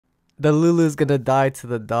The Lulu's gonna die to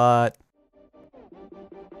the dot.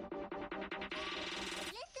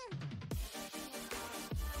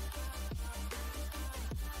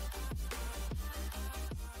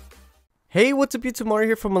 Hey, what's up YouTube, Mario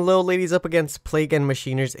here from Little Ladies up against Plague and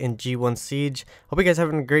Machiners in G1 Siege. Hope you guys are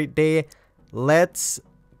having a great day. Let's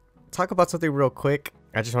talk about something real quick.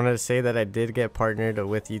 I just wanted to say that I did get partnered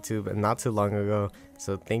with YouTube not too long ago.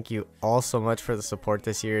 So thank you all so much for the support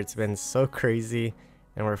this year. It's been so crazy.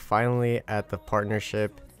 And we're finally at the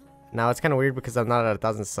partnership. Now it's kind of weird because I'm not at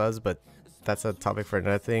 1,000 subs, but that's a topic for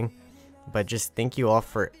another thing. But just thank you all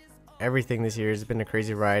for everything this year. It's been a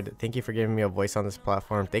crazy ride. Thank you for giving me a voice on this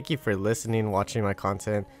platform. Thank you for listening, watching my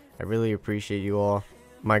content. I really appreciate you all.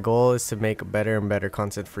 My goal is to make better and better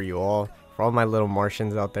content for you all, for all my little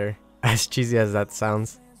Martians out there, as cheesy as that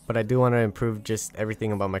sounds. But I do want to improve just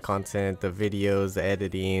everything about my content, the videos, the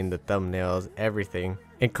editing, the thumbnails, everything,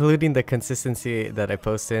 including the consistency that I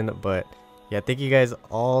post in. But yeah, thank you guys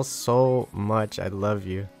all so much. I love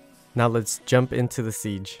you. Now let's jump into the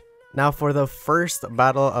siege. Now for the first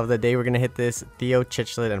battle of the day, we're going to hit this Theo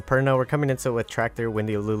Cichlid and Perna. We're coming into it with Tractor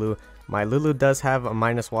Windy Lulu. My Lulu does have a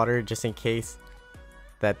minus water just in case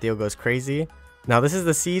that Theo goes crazy. Now this is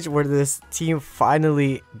the siege where this team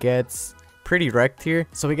finally gets pretty wrecked here.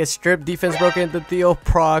 So we get stripped, defense broken, the Theo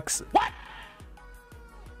procs. What?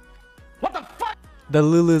 What the fuck? The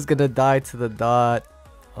Lulu's going to die to the dot.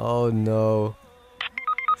 Oh no.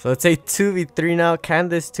 So it's a 2v3 now. Can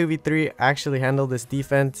this 2v3 actually handle this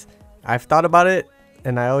defense? I've thought about it,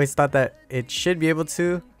 and I always thought that it should be able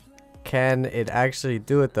to. Can it actually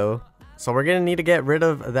do it though? So we're gonna need to get rid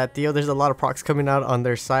of that Theo. There's a lot of procs coming out on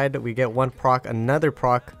their side. We get one proc, another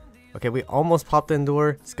proc. Okay, we almost popped the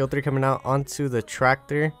Endure. Skill 3 coming out onto the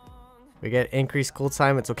Tractor. We get increased cool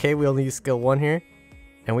time. It's okay, we only use skill 1 here.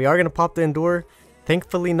 And we are gonna pop the Endure.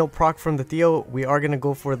 Thankfully no proc from the Theo. We are gonna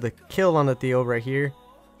go for the kill on the Theo right here.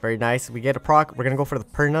 Very nice. We get a proc. We're gonna go for the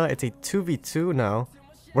Perna. It's a 2v2 now.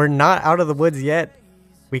 We're not out of the woods yet.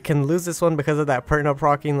 We can lose this one because of that Perna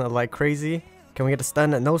procking like crazy. Can we get a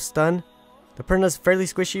stun? No stun. The Perna is fairly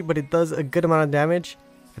squishy, but it does a good amount of damage.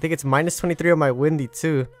 I think it's minus 23 on my Windy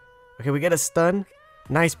too. Okay, we get a stun.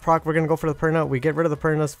 Nice proc. We're gonna go for the Perna. We get rid of the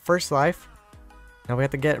Perna's first life. Now we have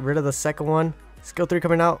to get rid of the second one. Skill 3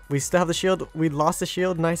 coming out. We still have the shield. We lost the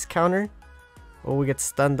shield. Nice counter. Oh, we get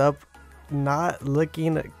stunned up. Not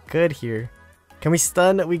looking good here. Can we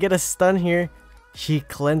stun? We get a stun here. She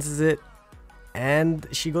cleanses it, and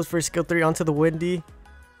she goes for skill 3 onto the Windy.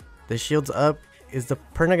 The shield's up. Is the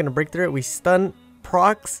Perna gonna break through it? We stun,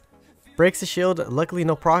 procs, breaks the shield. Luckily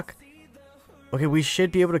no proc. Okay, we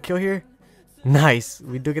should be able to kill here. Nice,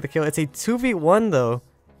 we do get the kill. It's a 2v1 though,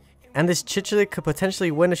 and this Chichlid could potentially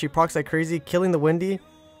win if she procs like crazy, killing the Windy,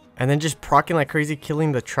 and then just procking like crazy,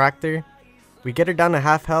 killing the Tractor. We get her down to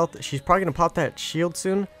half health. She's probably gonna pop that shield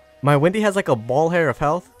soon. My Windy has like a ball hair of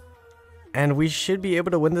health, and we should be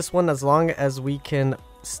able to win this one as long as we can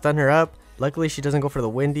stun her up. Luckily she doesn't go for the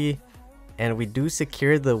Windy, and we do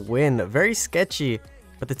secure the win. Very sketchy,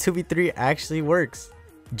 but the 2v3 actually works.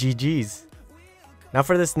 GG's. Now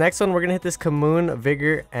for this next one, we're gonna hit this Kamoon,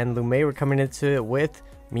 Vigor, and Lume. We're coming into it with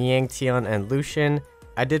Miang, Tion, and Lucian.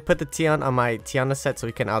 I did put the Tion on my Tiana set so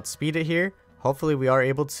we can outspeed it here. Hopefully we are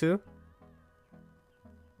able to.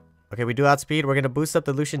 Okay, we do outspeed. We're gonna boost up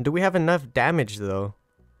the Lucian. Do we have enough damage though?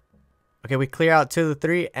 Okay, we clear out 2 of the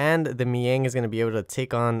 3, and the Miang is gonna be able to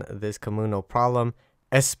take on this Kamoon no problem.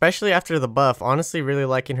 Especially after the buff. Honestly, really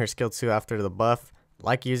liking her skill 2 after the buff.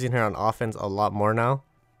 Like using her on offense a lot more now.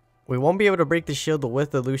 We won't be able to break the shield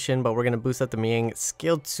with the Lucian, but we're gonna boost up the Miang.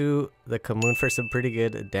 Skill 2 the Kamoon for some pretty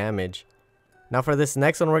good damage. Now for this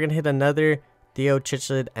next one, we're gonna hit another Theo,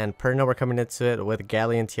 Cichlid, and Perna. We're coming into it with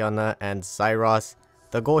Galleon, Tiana, and Zyros.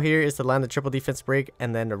 The goal here is to land the triple defense break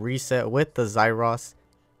and then reset with the Zyros.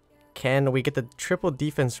 Can we get the triple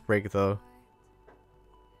defense break though?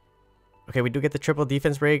 Okay, we do get the triple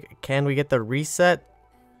defense break. Can we get the reset?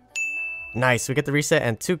 Nice, we get the reset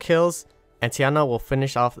and 2 kills. And Tiana will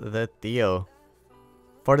finish off the Theo.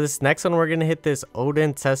 For this next one, we're going to hit this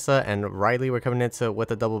Odin, Tessa, and Riley. We're coming into it with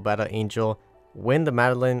a double battle angel. Win the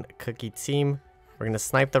Madeline Cookie team. We're going to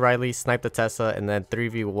snipe the Riley, snipe the Tessa, and then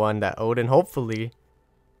 3v1 that Odin, hopefully.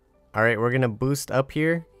 Alright, we're going to boost up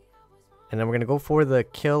here. And then we're going to go for the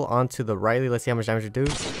kill onto the Riley. Let's see how much damage we do.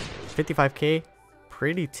 55k.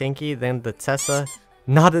 Pretty tanky. Then the Tessa.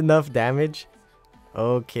 Not enough damage.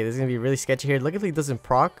 Okay, this is going to be really sketchy here. Luckily, it doesn't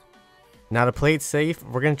proc. Now to play it safe,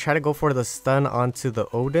 we're going to try to go for the stun onto the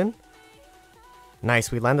Odin. Nice,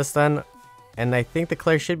 we land the stun. And I think the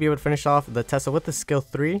Claire should be able to finish off the Tessa with the skill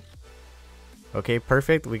 3. Okay,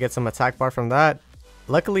 perfect. We get some attack bar from that.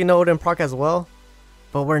 Luckily, no Odin proc as well.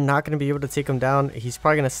 but we're not going to be able to take him down. He's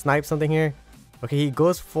probably going to snipe something here. Okay, he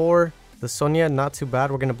goes for the Sonia. Not too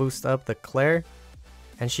bad. We're going to boost up the Claire,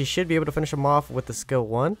 and she should be able to finish him off with the skill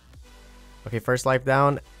 1. Okay, first life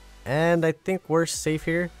down, and I think we're safe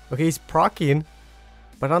here. Okay, he's proccing,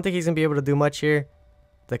 but I don't think he's going to be able to do much here.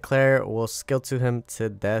 The Claire will skill to him to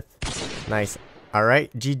death. Nice.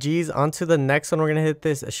 Alright, GG's. On to the next one. We're going to hit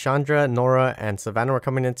this Chandra, Nora, and Savannah. We're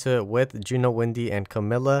coming into it with Juno, Windy, and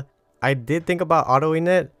Camilla. I did think about autoing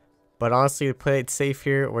it, but honestly, to play it safe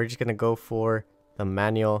here, we're just going to go for the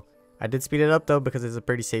manual. I did speed it up though because it's a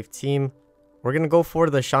pretty safe team. We're going to go for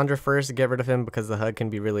the Chandra first to get rid of him because the HUD can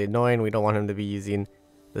be really annoying. We don't want him to be using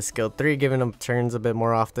the skill 3, giving him turns a bit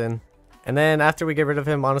more often. And then after we get rid of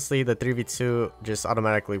him, honestly, the 3v2 just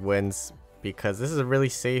automatically wins because this is a really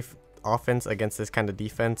safe offense against this kind of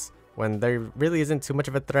defense. When there really isn't too much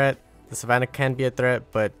of a threat, the Savannah can be a threat,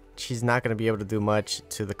 but she's not going to be able to do much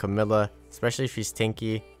to the Camilla, especially if she's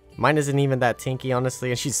tanky. Mine isn't even that tanky,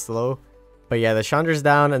 honestly, and she's slow. But yeah, the Chandra's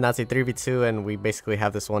down, and that's a 3v2, and we basically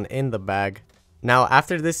have this one in the bag. Now,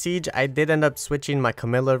 after this siege, I did end up switching my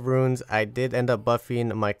Camilla runes. I did end up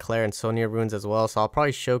buffing my Claire and Sonia runes as well, so I'll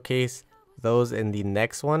probably showcase those in the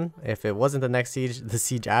next one. If it wasn't the next siege, the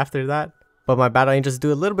siege after that. But my battle angels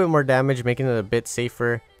do a little bit more damage, making it a bit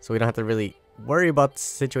safer, so we don't have to really worry about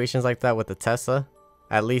situations like that with the Tessa.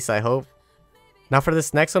 At least I hope. Now for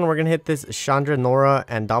this next one, we're going to hit this Chandra, Nora,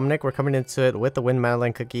 and Dominic. We're coming into it with the Wind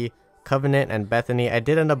Madeline Cookie, Covenant, and Bethany. I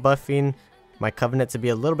did end up buffing my Covenant to be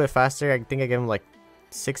a little bit faster. I think I gave him like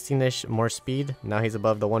 16-ish more speed. Now he's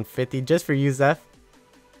above the 150 just for UZF.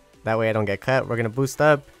 That way I don't get cut. We're going to boost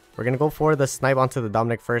up. We're going to go for the snipe onto the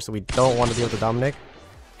Dominic first. We don't want to deal with the Dominic.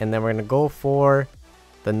 And then we're going to go for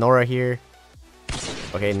the Nora here.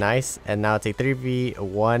 Okay, nice. And now it's a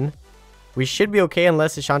 3v1. We should be okay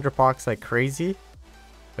unless the Chandra procs like crazy.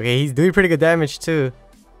 Okay, he's doing pretty good damage too.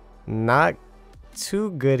 Not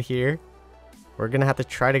too good here. We're going to have to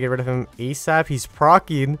try to get rid of him ASAP. He's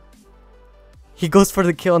proccing. He goes for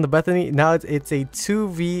the kill on the Bethany. Now it's a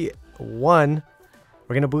 2v1.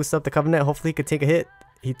 We're going to boost up the Covenant. Hopefully he could take a hit.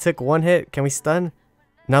 He took one hit. Can we stun?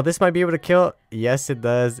 Now this might be able to kill. Yes, it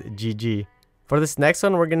does. GG. For this next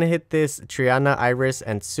one, we're going to hit this Triana, Iris,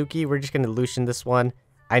 and Suki. We're just going to Lucian this one.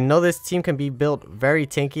 I know this team can be built very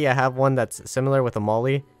tanky. I have one that's similar with a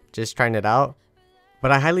Molly. Just trying it out.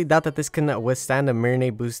 But I highly doubt that this can withstand a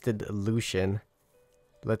Mirne boosted Lucian.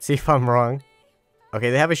 Let's see if I'm wrong.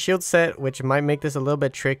 Okay, they have a shield set, which might make this a little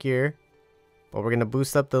bit trickier. But we're going to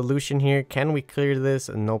boost up the Lucian here. Can we clear this?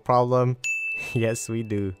 No problem. Yes, we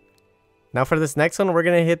do. Now for this next one, we're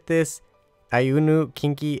going to hit this Ayunu,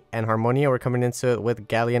 Kinky, and Harmonia. We're coming into it with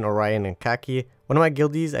Galleon, Orion, and Kaki. One of my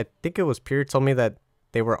guildies, I think it was Pure, told me that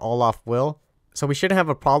they were all off will. So we shouldn't have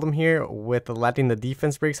a problem here with landing the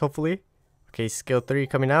defense breaks, hopefully. Okay, skill 3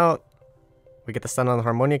 coming out. We get the stun on the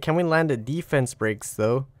Harmonia. Can we land the defense breaks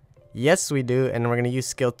though? Yes, we do. And we're going to use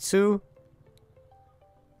skill 2.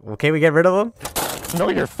 Okay, we get rid of them. Know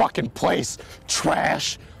your fucking place,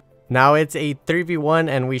 trash. Now it's a 3v1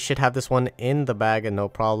 and we should have this one in the bag and no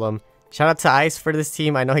problem. Shout out to Ice for this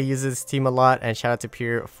team. I know he uses this team a lot. And shout out to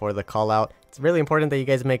Pure for the call out. It's really important that you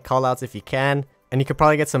guys make call outs if you can. And you could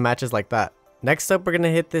probably get some matches like that. Next up, we're going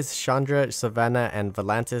to hit this Chandra, Savannah, and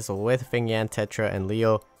Volantis with Feng Yan, Tetra, and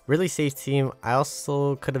Leo. Really safe team. I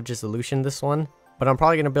also could have just Lucianed this one. But I'm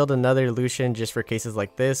probably going to build another Lucian just for cases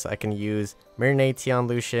like this. I can use Mirne, Tion,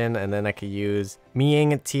 Lucian, and then I could use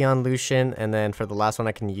Miying, Tion, Lucian. And then for the last one,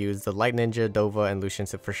 I can use the Light Ninja, Dova, and Lucian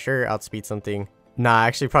to for sure outspeed something. Nah,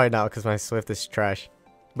 actually probably not because my Swift is trash.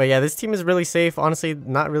 But yeah, this team is really safe. Honestly,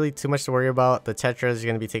 not really too much to worry about. The Tetra is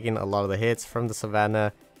going to be taking a lot of the hits from the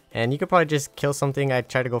Savannah. And you could probably just kill something. I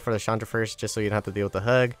try to go for the Chandra first just so you don't have to deal with the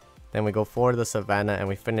hug. Then we go for the Savannah and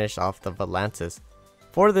we finish off the Volantis.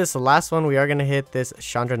 For this last one, we are going to hit this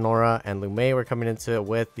Chandra, Nora, and Lume. We're coming into it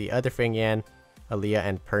with the other Feng Yan, Aaliyah,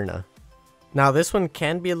 and Perna. Now this one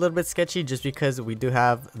can be a little bit sketchy just because we do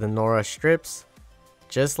have the Nora strips.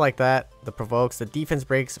 Just like that, the provokes, the defense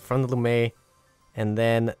breaks from the Lume. And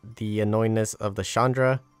then the annoyingness of the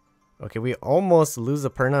Chandra. Okay, we almost lose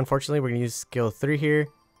the Perna. Unfortunately, we're going to use skill 3 here.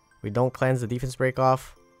 We don't cleanse the defense break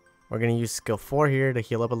off. We're going to use skill 4 here to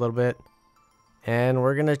heal up a little bit. And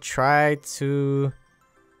we're going to try to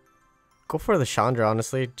go for the Chandra,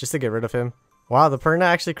 honestly, just to get rid of him. Wow, the Perna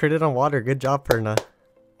actually critted on water. Good job, Perna.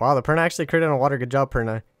 Wow, the Perna actually critted on water. Good job,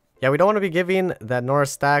 Perna. Yeah, we don't want to be giving that Nora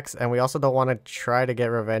stacks. And we also don't want to try to get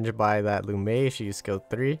revenge by that Lume if she used skill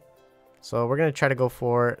 3. So we're going to try to go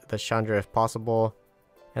for the Chandra if possible.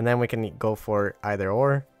 And then we can go for either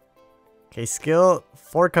or. Okay, skill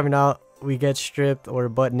 4 coming out. We get stripped or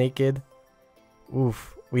butt naked.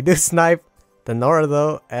 Oof. We do snipe. the Nora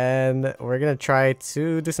though, and we're gonna try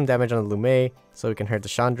to do some damage on the lmao so we can hurt the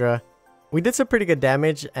Chandra. We did some pretty good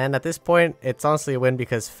damage, and at this point, it's honestly a win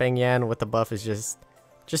because Feng Yan with the buff is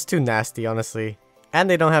just too nasty, honestly. And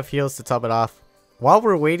they don't have heals to top it off. While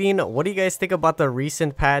we're waiting, what do you guys think about the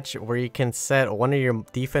recent patch where you can set one of your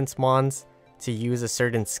defense mons to use a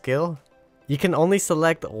certain skill? You can only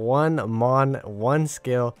select one mon, one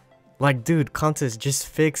skill. Like, dude, Contest just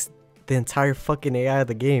fixed the entire fucking AI of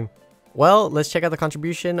the game. Well, let's check out the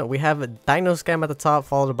contribution. We have Dino Scam at the top,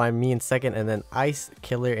 followed by me in second, and then Ice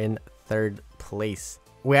Killer in third place.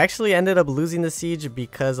 We actually ended up losing the siege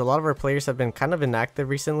because a lot of our players have been kind of inactive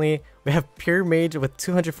recently. We have Pure Mage with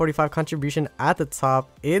 245 contribution at the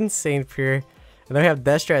top, insane pure. And then we have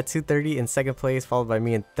Destra at 230 in second place, followed by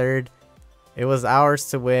me in third. It was ours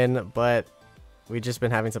to win, but we just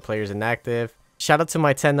been having some players inactive. Shout out to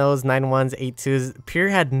my 10-0s, 9-1s, 8-2s. Pure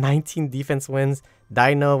had 19 defense wins.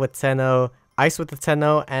 Dino with 10-0, Ice with the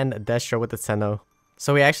 10-0, and Destra with the 10-0.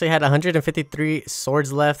 So we actually had 153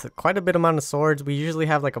 swords left, quite a bit amount of swords. We usually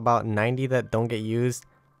have like about 90 that don't get used,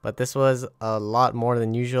 but this was a lot more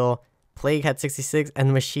than usual. Plague had 66, and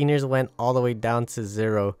Machiners went all the way down to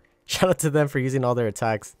 0. Shout out to them for using all their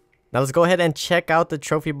attacks. Now let's go ahead and check out the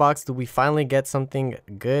trophy box. Do we finally get something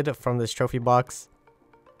good from this trophy box?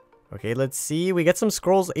 Okay, let's see. We get some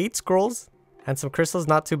scrolls, 8 scrolls, and some crystals.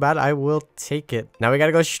 Not too bad. I will take it. Now we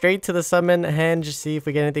gotta go straight to the summon henge, see if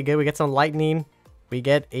we get anything good. We get some lightning. We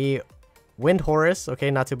get a Wind Horus.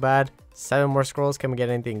 Okay, not too bad. 7 more scrolls. Can we get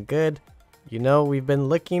anything good? You know, we've been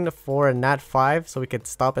looking for a Nat 5 so we could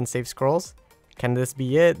stop and save scrolls. Can this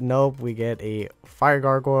be it? Nope. We get a Fire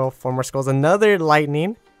Gargoyle. 4 more scrolls. Another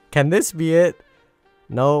lightning. Can this be it?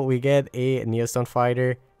 No, we get a Neostone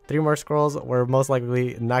Fighter. 3 more scrolls. We're most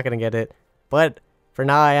likely not going to get it. But for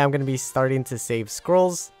now, I am going to be starting to save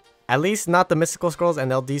scrolls. At least not the mystical scrolls and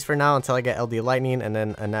LDs for now until I get LD lightning and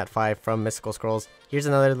then a Nat 5 from mystical scrolls. Here's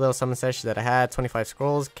another little summon session that I had, 25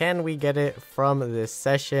 scrolls. Can we get it from this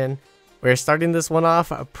session? We're starting this one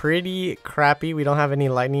off pretty crappy. We don't have any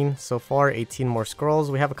lightning so far. 18 more scrolls.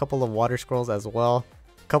 We have a couple of water scrolls as well.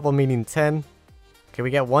 A couple meaning 10. Okay, we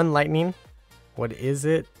get 1 lightning. What is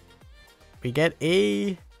it? We get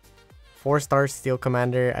a 4-star Steel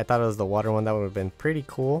Commander. I thought it was the water one. That would have been pretty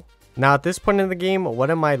cool. Now at this point in the game, what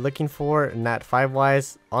am I looking for Nat 5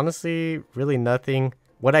 wise? Honestly, really nothing.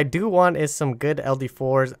 What I do want is some good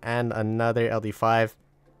LD4s and another LD5.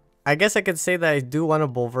 I guess I could say that I do want a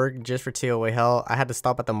Bulwark just for TOA Hell. I had to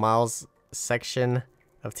stop at the Miles section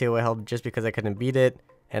of TOA Hell just because I couldn't beat it.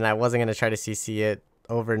 And I wasn't going to try to CC it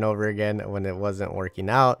over and over again when it wasn't working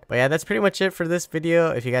out. But yeah, that's pretty much it for this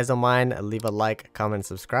video. If you guys don't mind, leave a like, comment,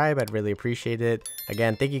 subscribe. I'd really appreciate it.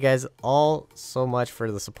 Again, thank you guys all so much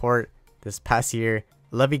for the support this past year.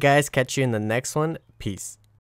 Love you guys. Catch you in the next one. Peace.